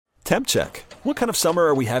Temp check. What kind of summer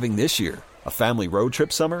are we having this year? A family road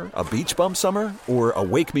trip summer? A beach bum summer? Or a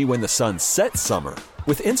wake me when the sun sets summer?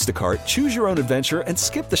 With Instacart, choose your own adventure and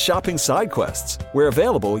skip the shopping side quests. Where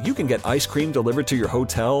available, you can get ice cream delivered to your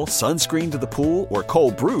hotel, sunscreen to the pool, or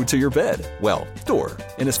cold brew to your bed. Well, door.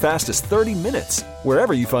 In as fast as 30 minutes.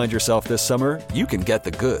 Wherever you find yourself this summer, you can get the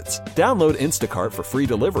goods. Download Instacart for free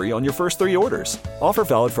delivery on your first 3 orders. Offer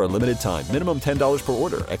valid for a limited time. Minimum $10 per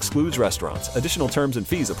order. Excludes restaurants. Additional terms and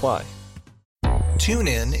fees apply.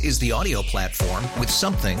 TuneIn is the audio platform with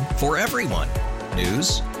something for everyone.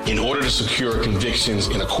 News. In order to secure convictions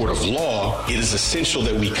in a court of law, it is essential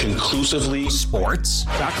that we conclusively. Sports.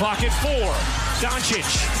 Got clock at 4.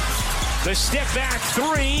 Doncic. The step back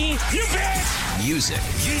 3. You bet. Music.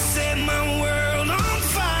 You set my world on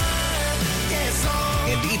fire. Yes,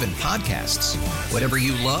 and even podcasts. Whatever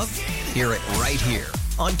you love, hear it right here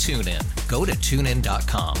on TuneIn. Go to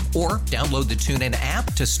TuneIn.com or download the TuneIn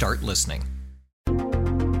app to start listening.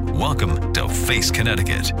 Welcome to Face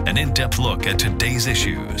Connecticut, an in-depth look at today's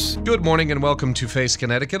issues. Good morning and welcome to Face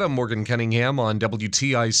Connecticut. I'm Morgan Cunningham on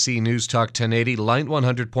WTIC News Talk 1080, Light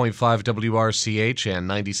 100.5 WRCH and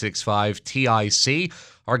 96.5 TIC.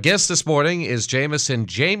 Our guest this morning is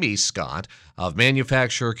Jamie Scott of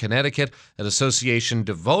Manufacturer Connecticut, an association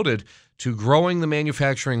devoted to growing the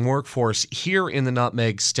manufacturing workforce here in the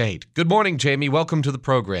Nutmeg State. Good morning, Jamie. Welcome to the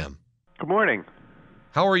program. Good morning.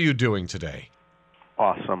 How are you doing today?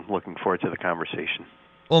 Awesome. Looking forward to the conversation.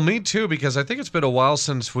 Well, me too, because I think it's been a while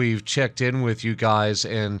since we've checked in with you guys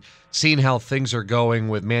and seen how things are going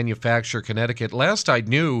with Manufacturer Connecticut. Last I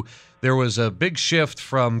knew, there was a big shift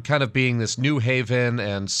from kind of being this New Haven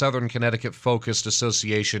and Southern Connecticut-focused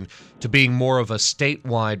association to being more of a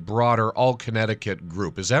statewide, broader, all-Connecticut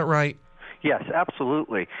group. Is that right? Yes,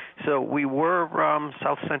 absolutely. So we were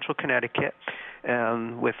South Central Connecticut,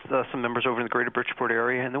 and with some members over in the greater Bridgeport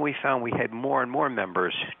area, and then we found we had more and more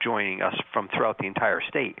members joining us from throughout the entire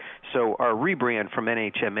state. So our rebrand from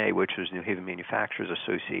NHMA, which was New Haven Manufacturers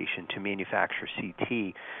Association, to Manufacturer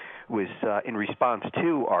CT was in response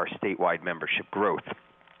to our statewide membership growth.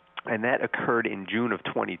 And that occurred in June of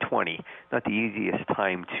 2020. Not the easiest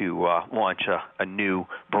time to launch a new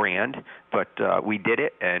brand, but we did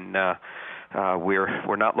it, and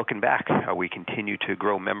we're not looking back. We continue to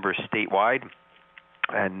grow members statewide,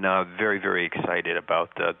 and very, very excited about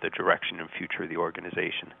the direction and future of the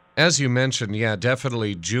organization. As you mentioned, yeah,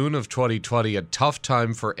 definitely June of 2020, a tough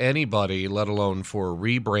time for anybody, let alone for a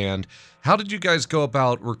rebrand. How did you guys go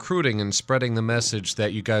about recruiting and spreading the message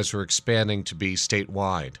that you guys were expanding to be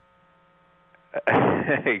statewide?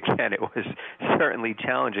 Again, it was certainly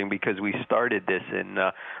challenging because we started this in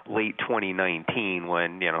late 2019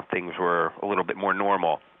 when things were a little bit more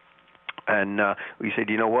normal. And we said,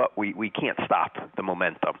 you know what, we can't stop the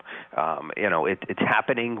momentum. It's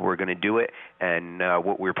happening. We're going to do it. And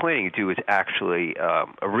what we're planning to do is actually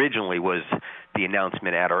originally was the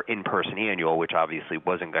announcement at our in-person annual, which obviously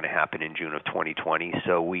wasn't going to happen in June of 2020.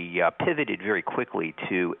 So we pivoted very quickly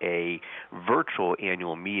to a virtual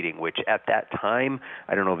annual meeting, which at that time,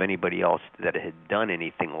 I don't know of anybody else that had done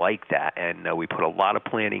anything like that. And we put a lot of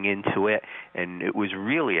planning into it, and it was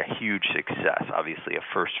really a huge success. Obviously, a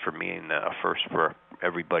first for me and a first for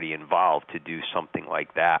everybody involved to do something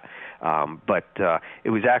like that. But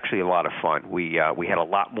it was actually a lot of fun. We had a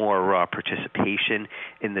lot more participation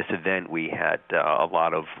in this event. We had a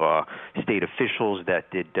lot of state officials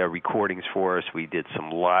that did recordings for us. We did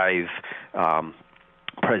some live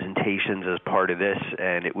presentations as part of this,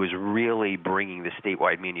 and it was really bringing the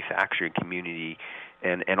statewide manufacturing community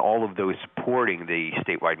and all of those supporting the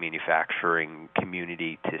statewide manufacturing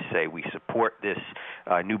community to say we support this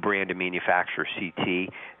new brand of Manufacturer CT,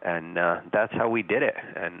 and that's how we did it.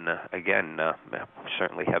 And again,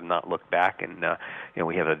 certainly have not looked back, and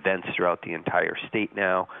we have events throughout the entire state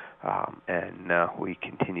now, and we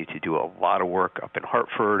continue to do a lot of work up in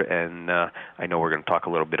Hartford, and I know we're going to talk a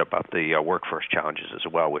little bit about the workforce challenges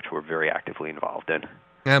as well, which we're very actively involved in.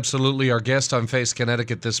 Absolutely. Our guest on Face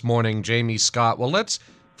Connecticut this morning, Jamie Scott. Well, let's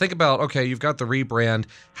think about, okay, you've got the rebrand.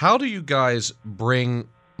 How do you guys bring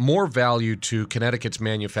more value to Connecticut's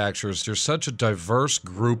manufacturers? There's such a diverse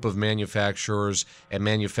group of manufacturers and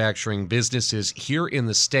manufacturing businesses here in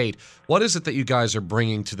the state. What is it that you guys are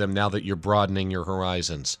bringing to them now that you're broadening your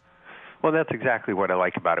horizons? Well, that's exactly what I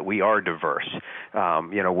like about it. We are diverse.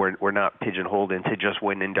 We're not pigeonholed into just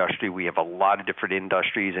one industry. We have a lot of different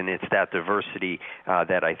industries, and it's that diversity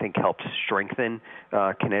that I think helps strengthen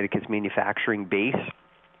Connecticut's manufacturing base.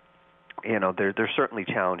 There's certainly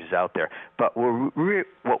challenges out there, but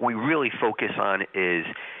what we really focus on is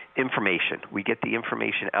information. We get the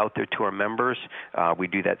information out there to our members. We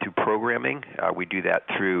do that through programming. We do that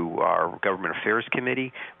through our Government Affairs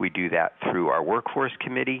Committee. We do that through our Workforce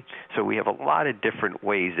Committee. So we have a lot of different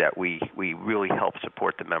ways that we really help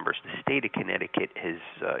support the members. The state of Connecticut has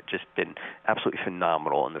just been absolutely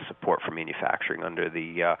phenomenal in the support for manufacturing under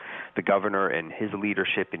the governor and his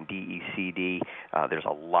leadership in DECD. There's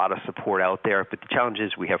a lot of support out there, but the challenge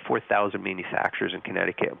is we have 4,000 manufacturers in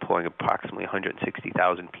Connecticut employing approximately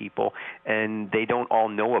 160,000 people, and they don't all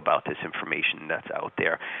know about this information that's out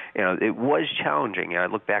there. It was challenging. I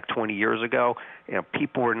look back 20 years ago,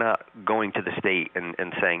 people were not going to the state and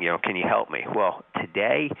saying, can you help me? Well,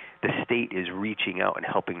 today the state is reaching out and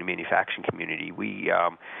helping the manufacturing community. We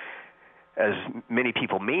as many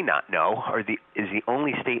people may not know, is the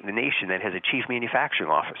only state in the nation that has a chief manufacturing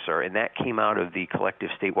officer, and that came out of the collective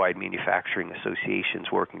statewide manufacturing associations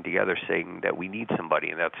working together saying that we need somebody,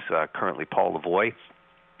 and that's currently Paul Lavoie.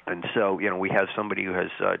 And so, we have somebody who has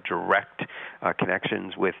direct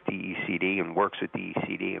connections with DECD and works with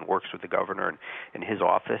DECD and works with the governor and his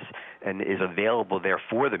office and is available there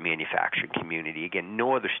for the manufacturing community. Again,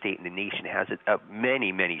 no other state in the nation has it.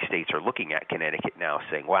 Many, many states are looking at Connecticut now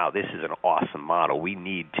saying, wow, this is an awesome model. We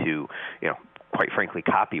need to, quite frankly,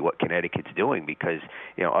 copy what Connecticut's doing because,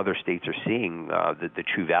 other states are seeing the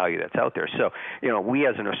true value that's out there. So, we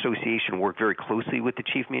as an association work very closely with the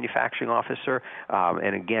chief manufacturing officer.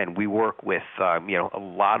 And again, we work with, a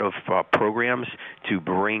lot of programs to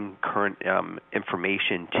bring current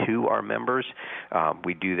information to our members.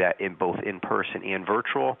 We do that in both in-person and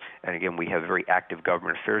virtual. And again, we have a very active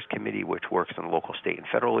Government Affairs Committee, which works on local, state, and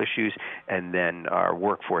federal issues. And then our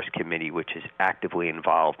Workforce Committee, which is actively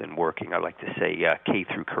involved in working, I like to say, K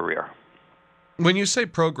through career. When you say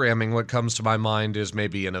programming, what comes to my mind is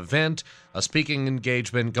maybe an event, a speaking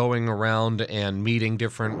engagement, going around and meeting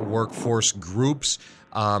different workforce groups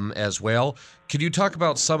as well. Could you talk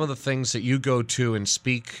about some of the things that you go to and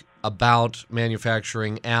speak about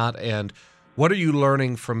manufacturing at, and what are you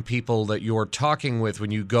learning from people that you're talking with when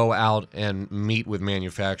you go out and meet with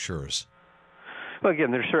manufacturers? Well,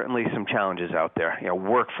 again, there's certainly some challenges out there.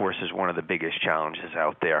 Workforce is one of the biggest challenges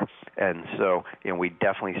out there. And so, we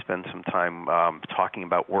definitely spend some time talking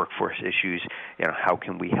about workforce issues. How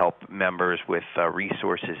can we help members with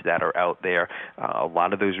resources that are out there? A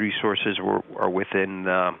lot of those resources are within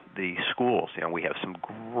the schools. We have some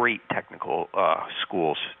great technical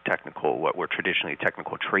schools, what were traditionally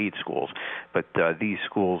technical trade schools. But these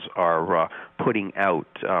schools are putting out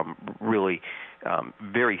really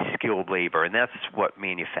very skilled labor, and that's what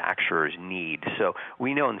manufacturers need. So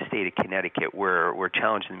we know in the state of Connecticut, we're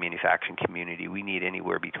challenged in the manufacturing community. We need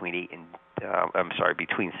anywhere between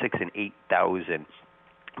 6 and 8,000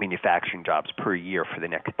 manufacturing jobs per year for the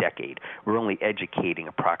next decade. We're only educating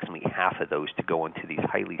approximately half of those to go into these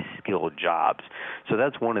highly skilled jobs. So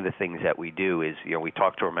that's one of the things that we do is, we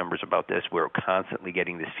talk to our members about this. We're constantly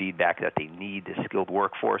getting this feedback that they need the skilled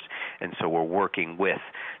workforce, and so we're working with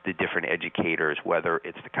the different educators, whether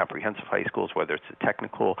it's the comprehensive high schools, whether it's the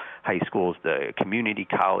technical high schools, the community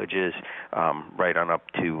colleges, right on up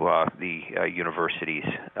to the universities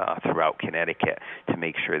throughout Connecticut to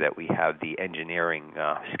make sure that we have the engineering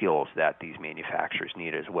skills that these manufacturers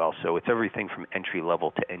need as well. So it's everything from entry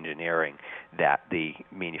level to engineering that the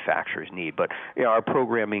manufacturers need. But our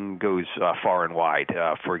programming goes far and wide.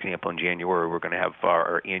 For example, in January we're going to have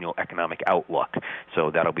our annual economic outlook.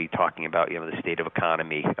 So that'll be talking about the state of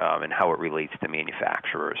economy and how it relates to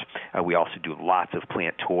manufacturers. We also do lots of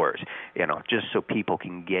plant tours, just so people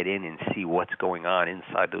can get in and see what's going on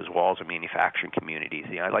inside those walls of manufacturing communities.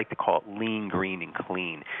 I like to call it lean, green, and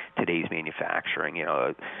clean, today's manufacturing.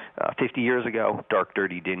 50 years ago, dark,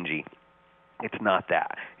 dirty, dingy. It's not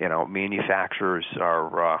that. Manufacturers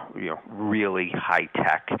are really high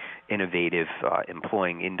tech, innovative,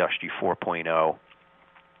 employing Industry 4.0.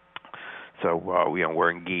 So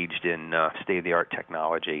we're engaged in state of the art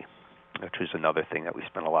technology, which is another thing that we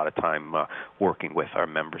spend a lot of time working with our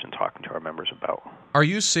members and talking to our members about. Are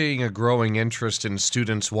you seeing a growing interest in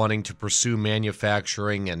students wanting to pursue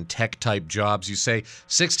manufacturing and tech-type jobs? You say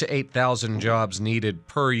 6,000 to 8,000 jobs needed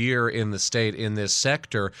per year in the state in this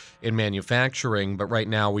sector in manufacturing, but right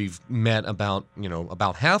now we've met about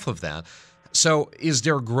half of that. So is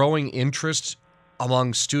there growing interest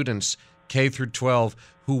among students K through 12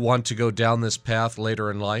 who want to go down this path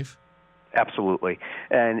later in life? Absolutely.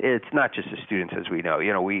 And it's not just the students, as we know.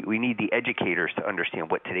 We need the educators to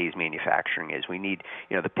understand what today's manufacturing is. We need,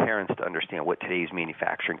 the parents to understand what today's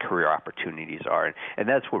manufacturing career opportunities are. And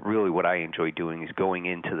that's what I enjoy doing, is going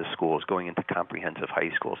into the schools, going into comprehensive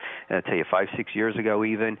high schools. And I tell you, 5-6 years ago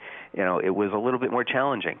even, it was a little bit more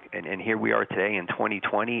challenging. And here we are today in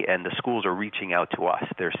 2020, and the schools are reaching out to us.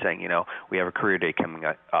 They're saying, we have a career day coming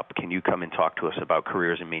up. Can you come and talk to us about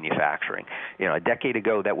careers in manufacturing? A decade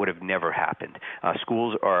ago, that would have never happened.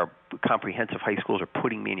 Comprehensive high schools are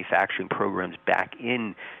putting manufacturing programs back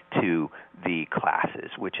into the classes,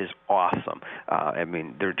 which is awesome.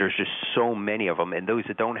 There's just so many of them, and those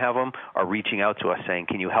that don't have them are reaching out to us saying,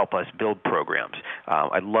 can you help us build programs?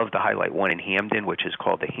 I'd love to highlight one in Hamden, which is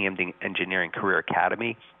called the Hamden Engineering Career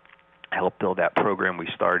Academy. I helped build that program. We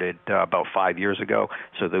started about 5 years ago.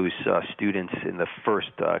 So those students in the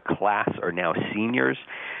first class are now seniors.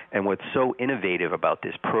 And what's so innovative about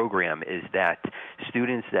this program is that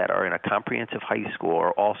students that are in a comprehensive high school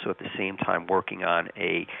are also at the same time working on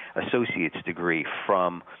a associate's degree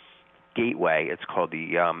from Gateway. It's called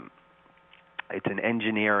it's an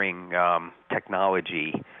engineering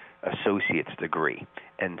technology associate's degree.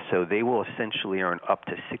 And so they will essentially earn up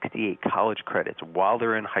to 68 college credits while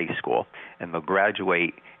they're in high school, and they'll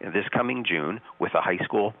graduate this coming June with a high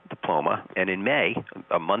school diploma, and in May,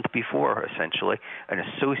 a month before, essentially, an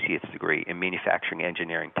associate's degree in manufacturing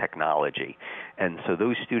engineering technology. And so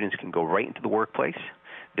those students can go right into the workplace.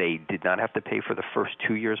 They did not have to pay for the first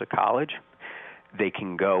 2 years of college. They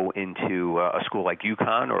can go into a school like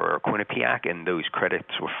UConn or Quinnipiac, and those credits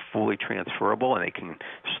were fully transferable, and they can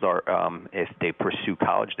start, if they pursue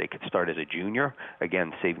college, they could start as a junior,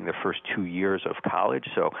 again, saving the first 2 years of college.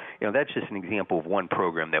 So, that's just an example of one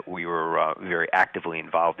program that we were very actively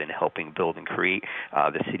involved in helping build and create.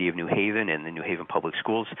 The City of New Haven and the New Haven Public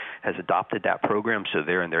Schools has adopted that program, so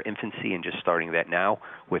they're in their infancy and just starting that now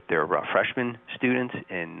with their freshman students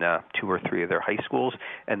in 2 or 3 of their high schools,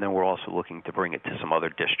 and then we're also looking to bring it to some other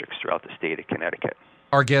districts throughout the state of Connecticut.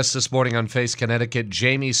 Our guest this morning on Face Connecticut,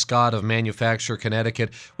 Jamie Scott of Manufacture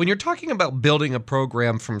Connecticut. When you're talking about building a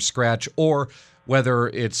program from scratch, or whether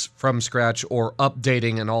it's from scratch or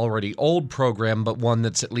updating an already old program, but one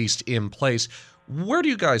that's at least in place, where do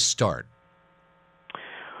you guys start?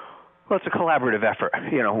 Well, it's a collaborative effort.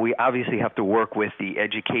 We obviously have to work with the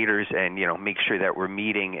educators and, make sure that we're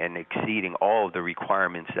meeting and exceeding all of the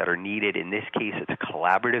requirements that are needed. In this case, it's a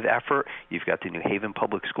collaborative effort. You've got the New Haven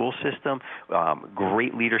Public School System,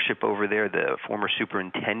 great leadership over there. The former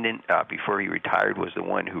superintendent, before he retired, was the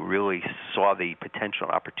one who really saw the potential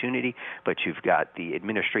and opportunity. But you've got the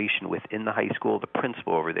administration within the high school, the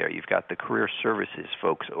principal over there. You've got the career services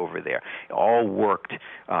folks over there. All worked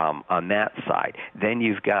on that side. Then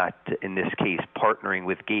you've got, in this case, partnering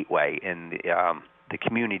with Gateway and the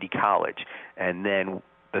community college. And then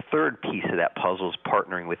the third piece of that puzzle is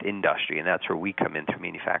partnering with industry, and that's where we come in through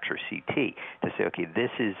Manufacturer CT to say, okay,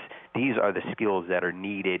 these are the skills that are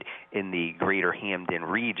needed in the greater Hamden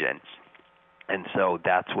region. And so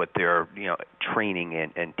that's what they're training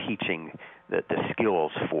and teaching the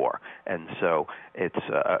skills for. And so it's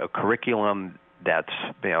a curriculum that's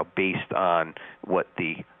based on what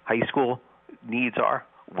the high school needs are,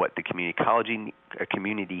 what the community college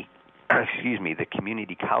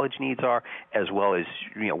needs are, as well as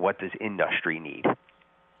what does industry need.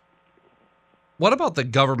 What about the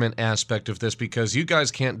government aspect of this? Because you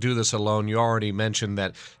guys can't do this alone. You already mentioned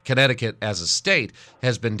that Connecticut as a state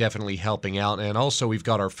has been definitely helping out, and also we've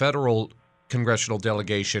got our federal congressional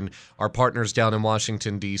delegation, our partners down in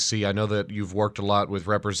Washington, D.C. I know that you've worked a lot with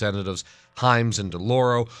Representatives Himes and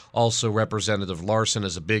DeLauro. Also, Representative Larson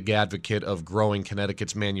is a big advocate of growing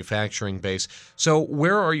Connecticut's manufacturing base. So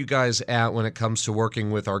where are you guys at when it comes to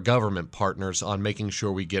working with our government partners on making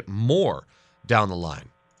sure we get more down the line?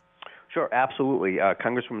 Sure, absolutely.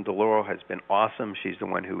 Congresswoman DeLauro has been awesome. She's the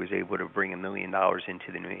one who was able to bring $1 million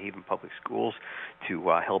into the New Haven Public Schools to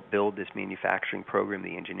help build this manufacturing program,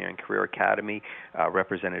 the Engineering Career Academy.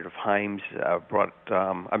 Representative Himes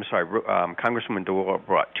Congresswoman DeLauro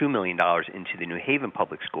brought $2 million into the New Haven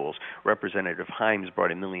Public Schools. Representative Himes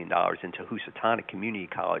brought $1 million into Housatonic Community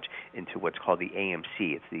College into what's called the AMC.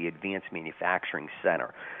 It's the Advanced Manufacturing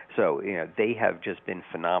Center. So, they have just been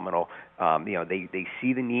phenomenal. They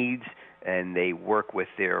see the needs, and they work with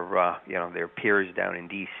their peers down in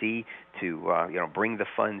D.C. to bring the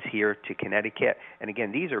funds here to Connecticut. And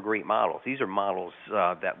again, these are great models. These are models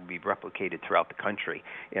that will be replicated throughout the country.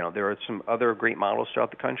 There are some other great models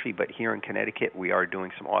throughout the country, but here in Connecticut, we are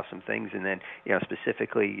doing some awesome things. And then,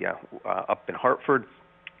 specifically up in Hartford,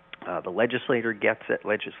 The legislature gets it.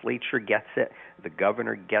 The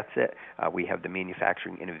governor gets it. We have the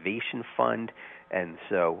Manufacturing Innovation Fund, and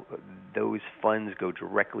so those funds go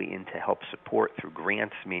directly in to help support through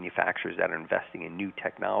grants manufacturers that are investing in new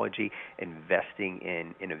technology, investing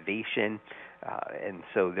in innovation. And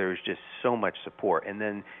so there's just so much support. And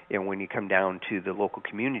then, when you come down to the local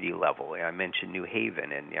community level, I mentioned New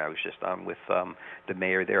Haven, and I was just on with the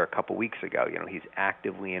mayor there a couple weeks ago. He's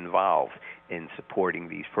actively involved in supporting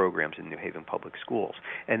these programs in New Haven Public Schools.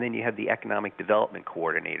 And then you have the economic development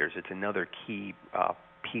coordinators. It's another key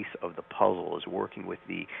piece of the puzzle, is working with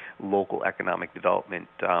the local economic development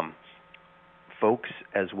folks,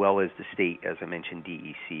 as well as the state, as I mentioned,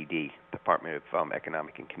 DECD, Department of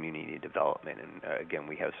Economic and Community Development. And again,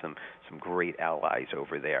 we have some great allies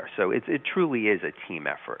over there. So it truly is a team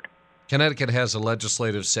effort. Connecticut has a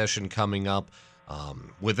legislative session coming up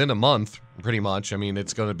within a month, pretty much. I mean,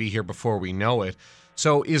 it's going to be here before we know it.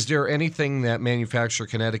 So is there anything that Manufacture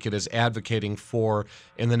Connecticut is advocating for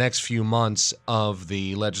in the next few months of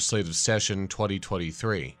the legislative session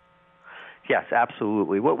 2023? Yes,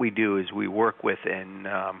 absolutely. What we do is we work with and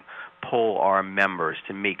poll our members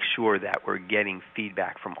to make sure that we're getting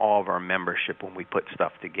feedback from all of our membership when we put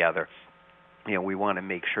stuff together. We want to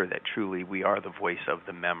make sure that truly we are the voice of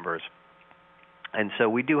the members. And so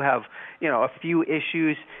we do have, a few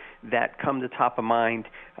issues that come to top of mind.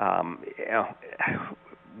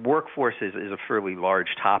 Workforce is a fairly large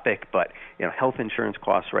topic, but health insurance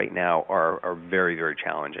costs right now are very, very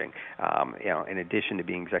challenging. In addition to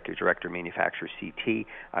being executive director of Manufacturer CT,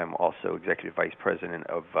 I'm also executive vice president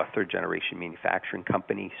of Third Generation Manufacturing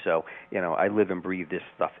Company. So I live and breathe this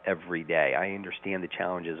stuff every day. I understand the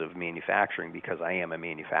challenges of manufacturing because I am a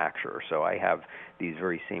manufacturer. So I have these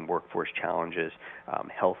very same workforce challenges.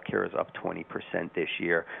 Healthcare is up 20% this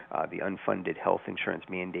year. The unfunded health insurance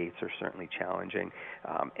mandates are certainly challenging.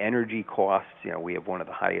 Energy costs, we have one of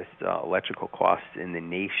the highest electrical costs in the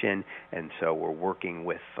nation, and so we're working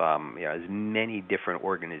with as many different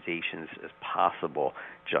organizations as possible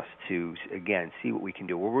just to, again, see what we can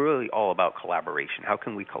do. We're really all about collaboration. How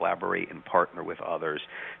can we collaborate and partner with others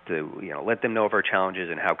to let them know of our challenges,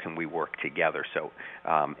 and how can we work together? So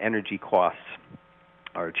energy costs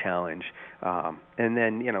are a challenge. And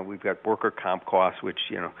then, we've got worker comp costs, which,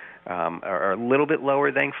 are a little bit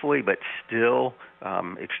lower, thankfully, but still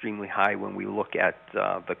extremely high when we look at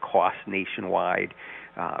the cost nationwide.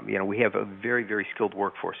 We have a very, very skilled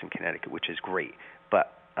workforce in Connecticut, which is great.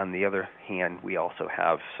 But on the other hand, we also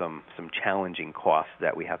have some challenging costs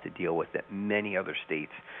that we have to deal with that many other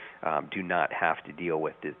states do not have to deal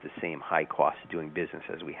with the same high cost of doing business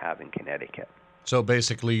as we have in Connecticut. So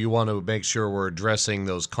basically, you want to make sure we're addressing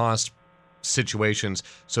those cost situations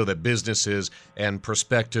so that businesses and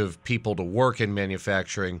prospective people to work in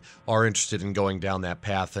manufacturing are interested in going down that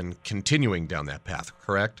path and continuing down that path,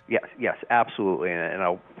 correct? Yes, absolutely. And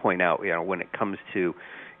I'll point out, when it comes to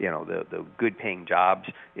the good paying jobs,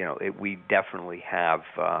 we definitely have,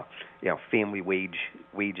 family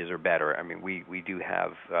wages are better. I mean, we do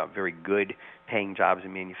have very good paying jobs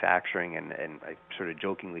in manufacturing, and I sort of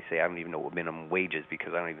jokingly say I don't even know what minimum wage is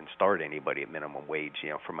because I don't even start anybody at minimum wage,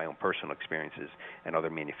 from my own personal experiences and other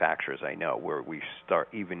manufacturers I know, where we start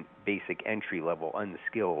even basic entry level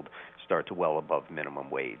unskilled start to well above minimum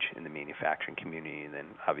wage in the manufacturing community, and then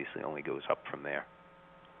obviously only goes up from there.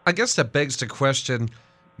 I guess that begs the question,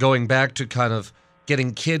 going back to kind of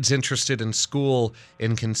getting kids interested in school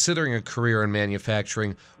and considering a career in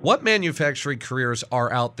manufacturing, what manufacturing careers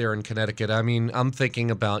are out there in Connecticut? I mean, I'm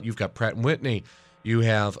thinking about, you've got Pratt & Whitney, you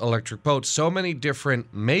have Electric Boat, so many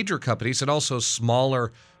different major companies and also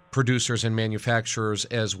smaller producers and manufacturers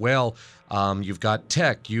as well. You've got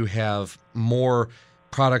tech, you have more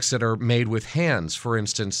products that are made with hands, for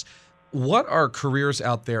instance. What are careers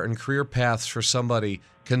out there and career paths for somebody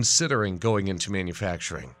considering going into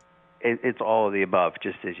manufacturing? It's all of the above,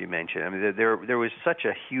 just as you mentioned. I mean, there was such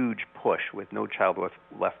a huge push with No Child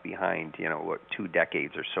Left Behind, 2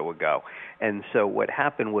 decades or so ago. And so what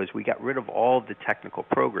happened was we got rid of all the technical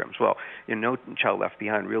programs. Well, No Child Left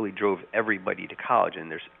Behind really drove everybody to college, and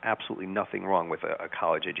there's absolutely nothing wrong with a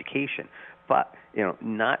college education. But,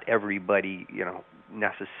 not everybody,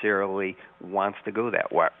 necessarily wants to go that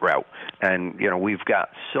route. And, we've got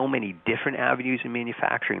so many different avenues in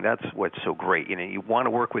manufacturing. That's what's so great. You want to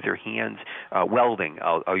work with your hands. Welding,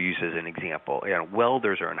 I'll use as an example.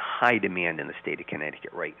 Welders are in high demand in the state of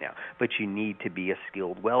Connecticut right now, but you need to be a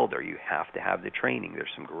skilled welder. You have to have the training. There's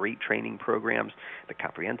some great training programs. The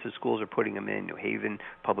comprehensive schools are putting them in. New Haven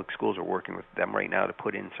Public Schools are working with them right now to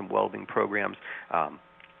put in some welding programs.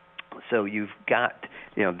 So you've got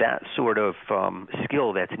that sort of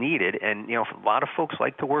skill that's needed, and a lot of folks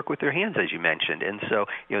like to work with their hands, as you mentioned, and so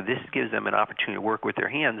this gives them an opportunity to work with their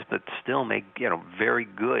hands, but still make very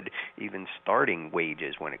good, even starting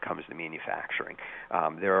wages when it comes to manufacturing.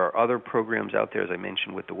 There are other programs out there, as I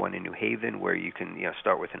mentioned, with the one in New Haven, where you can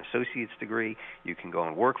start with an associate's degree. You can go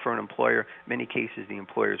and work for an employer. In many cases, the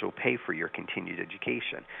employers will pay for your continued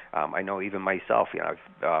education. I know even myself,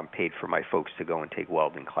 I've paid for my folks to go and take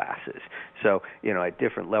welding classes. So at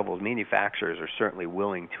different levels, manufacturers are certainly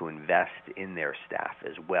willing to invest in their staff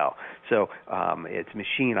as well. So it's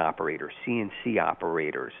machine operators, CNC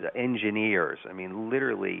operators, engineers. I mean,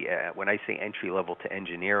 literally, when I say entry level to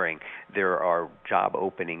engineering, there are job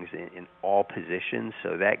openings in all positions.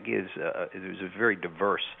 So that gives there's a very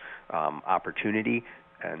diverse opportunity.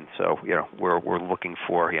 And so, we're looking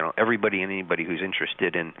for, everybody and anybody who's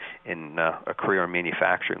interested in a career in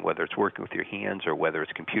manufacturing, whether it's working with your hands or whether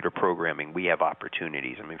it's computer programming. We have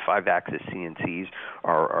opportunities. I mean, 5-axis CNCs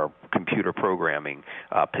are computer programming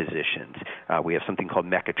positions. We have something called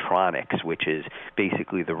mechatronics, which is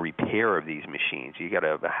basically the repair of these machines. You got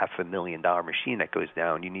a $500,000 machine that goes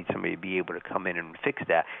down. You need somebody to be able to come in and fix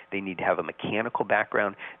that. They need to have a mechanical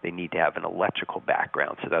background. They need to have an electrical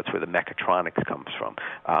background. So that's where the mechatronics comes from.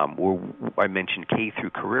 I mentioned K through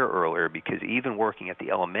career earlier because even working at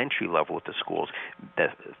the elementary level with the schools, the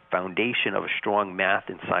foundation of a strong math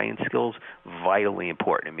and science skills, vitally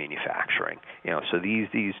important in manufacturing. So these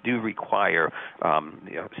do require,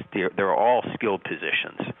 they're all skilled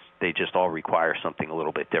positions. They just all require something a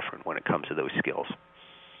little bit different when it comes to those skills.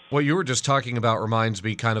 What you were just talking about reminds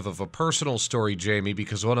me kind of a personal story, Jamie,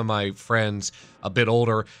 because one of my friends, a bit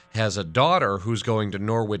older, has a daughter who's going to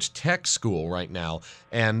Norwich Tech School right now,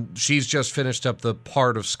 and she's just finished up the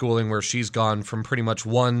part of schooling where she's gone from pretty much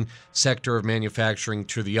one sector of manufacturing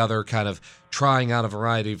to the other, kind of trying out a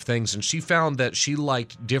variety of things, and she found that she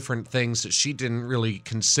liked different things that she didn't really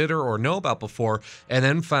consider or know about before, and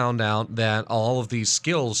then found out that all of these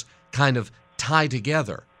skills kind of tie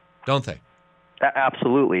together, don't they?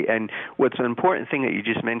 Absolutely. And what's an important thing that you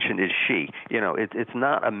just mentioned is she. It's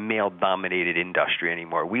not a male-dominated industry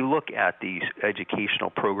anymore. We look at these educational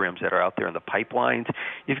programs that are out there in the pipelines.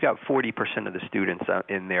 You've got 40% of the students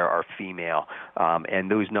in there are female, and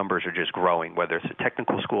those numbers are just growing, whether it's the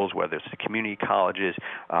technical schools, whether it's the community colleges,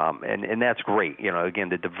 and that's great. Again,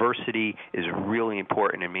 the diversity is really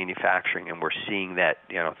important in manufacturing, and we're seeing that,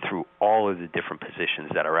 through all of the different positions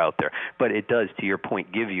that are out there. But it does, to your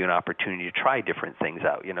point, give you an opportunity to try different things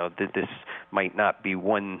out. This might not be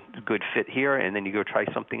one good fit here, and then you go try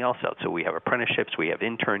something else out. So we have apprenticeships, we have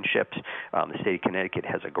internships. The state of Connecticut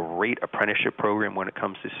has a great apprenticeship program when it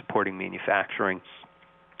comes to supporting manufacturing.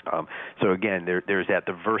 So again, there's that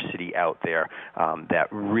diversity out there that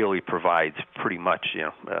really provides pretty much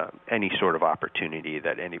any sort of opportunity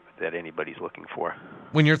that anybody's looking for.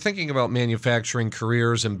 When you're thinking about manufacturing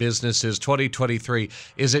careers and businesses, 2023,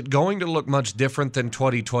 is it going to look much different than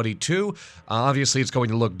 2022? Obviously, it's going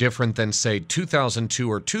to look different than, say,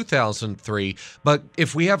 2002 or 2003. But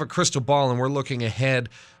if we have a crystal ball and we're looking ahead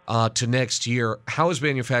to next year, how is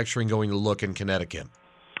manufacturing going to look in Connecticut?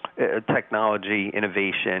 Technology,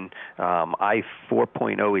 innovation. I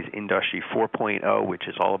 4.0 is Industry 4.0, which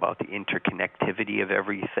is all about the interconnectivity of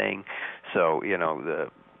everything. So,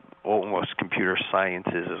 almost computer science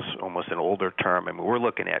is almost an older term. I mean, we're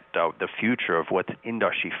looking at the future of what's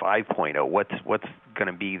Industry 5.0, what's going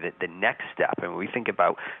to be the next step. And when we think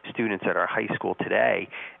about students at our high school today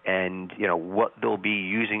and, what they'll be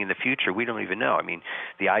using in the future, we don't even know. I mean,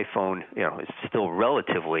 the iPhone, is still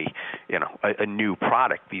relatively, a new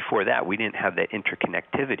product. Before that, we didn't have that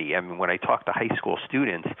interconnectivity. I mean, when I talk to high school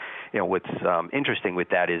students, what's interesting with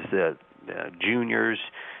that is the juniors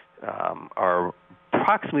are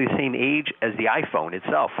approximately the same age as the iPhone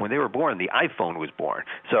itself. When they were born, the iPhone was born.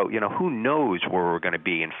 So, who knows where we're going to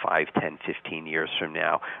be in 5, 10, 15 years from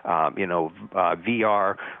now.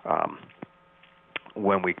 VR,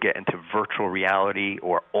 when we get into virtual reality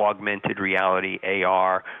or augmented reality,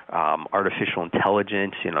 AR, artificial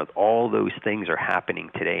intelligence, all those things are happening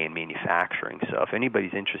today in manufacturing. So if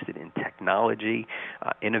anybody's interested in technology,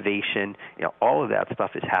 innovation, all of that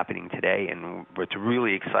stuff is happening today. And what's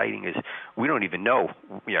really exciting is we don't even know,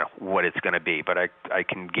 what it's going to be, but I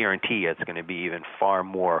can guarantee it's going to be even far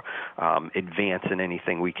more advanced than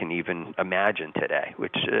anything we can even imagine today,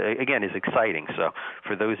 which, again, is exciting. So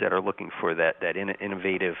for those that are looking for that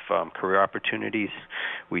innovative career opportunities,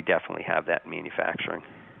 we definitely have that in manufacturing.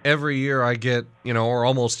 Every year I get, or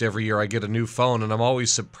almost every year I get a new phone, and I'm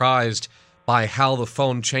always surprised by how the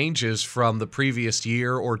phone changes from the previous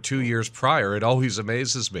year or 2 years prior. It always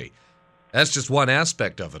amazes me. That's just one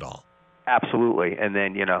aspect of it all. Absolutely. And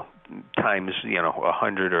then, times,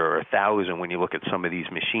 100 or 1,000 when you look at some of these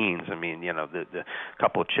machines. I mean, the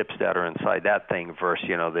couple of chips that are inside that thing versus,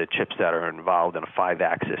 the chips that are involved in a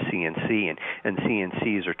 5-axis CNC. And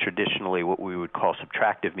CNCs are traditionally what we would call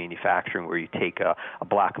subtractive manufacturing, where you take a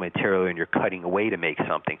block of material and you're cutting away to make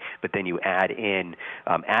something. But then you add in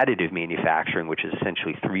additive manufacturing, which is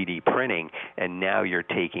essentially 3D printing. And now you're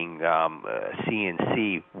taking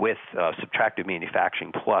CNC with subtractive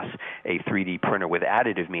manufacturing plus a 3D printer with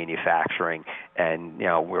additive manufacturing, and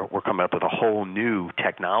we're coming up with a whole new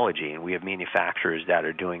technology, and we have manufacturers that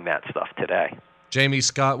are doing that stuff today. Jamie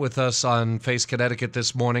Scott with us on Face Connecticut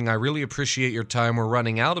this morning. I really appreciate your time. We're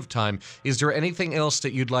running out of time. Is there anything else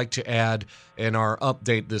that you'd like to add in our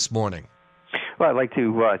update this morning? Well, I'd like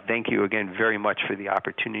to thank you again very much for the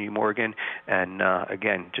opportunity, Morgan, and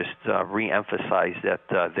again, just re-emphasize that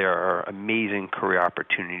there are amazing career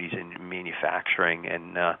opportunities in manufacturing,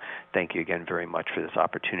 and thank you again very much for this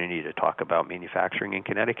opportunity to talk about manufacturing in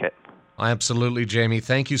Connecticut. Absolutely, Jamie.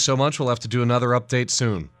 Thank you so much. We'll have to do another update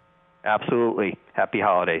soon. Absolutely. Happy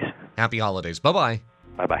holidays. Happy holidays. Bye-bye.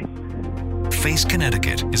 Bye-bye. Face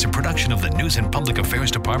Connecticut is a production of the News and Public Affairs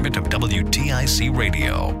Department of WTIC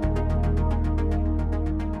Radio.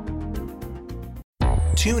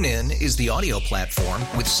 TuneIn is the audio platform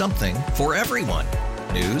with something for everyone.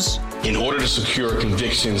 News. In order to secure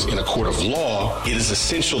convictions in a court of law, it is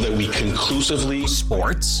essential that we conclusively.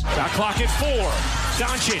 Sports. Got clock at 4.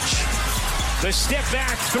 Doncic. The step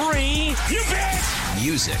back 3. You bet.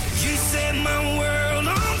 Music. You set my world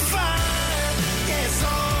on fire. Yes,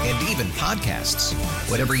 and even podcasts.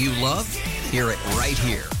 Whatever you love, hear it right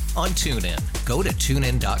here on TuneIn. Go to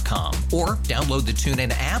TuneIn.com or download the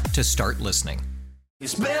TuneIn app to start listening.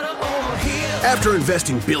 It's better over here. After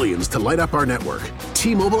investing billions to light up our network,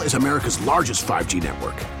 T-Mobile is America's largest 5G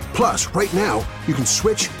network. Plus, right now, you can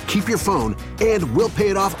switch, keep your phone, and we'll pay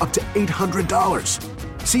it off up to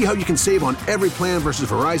 $800. See how you can save on every plan versus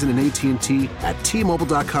Verizon and AT&T at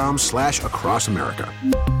T-Mobile.com/across America.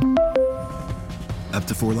 Up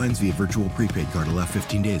to 4 lines via virtual prepaid card. Allow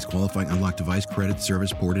 15 days. Qualifying unlocked device credit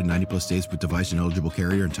service ported 90+ days with device and eligible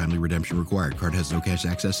carrier and timely redemption required. Card has no cash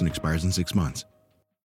access and expires in 6 months.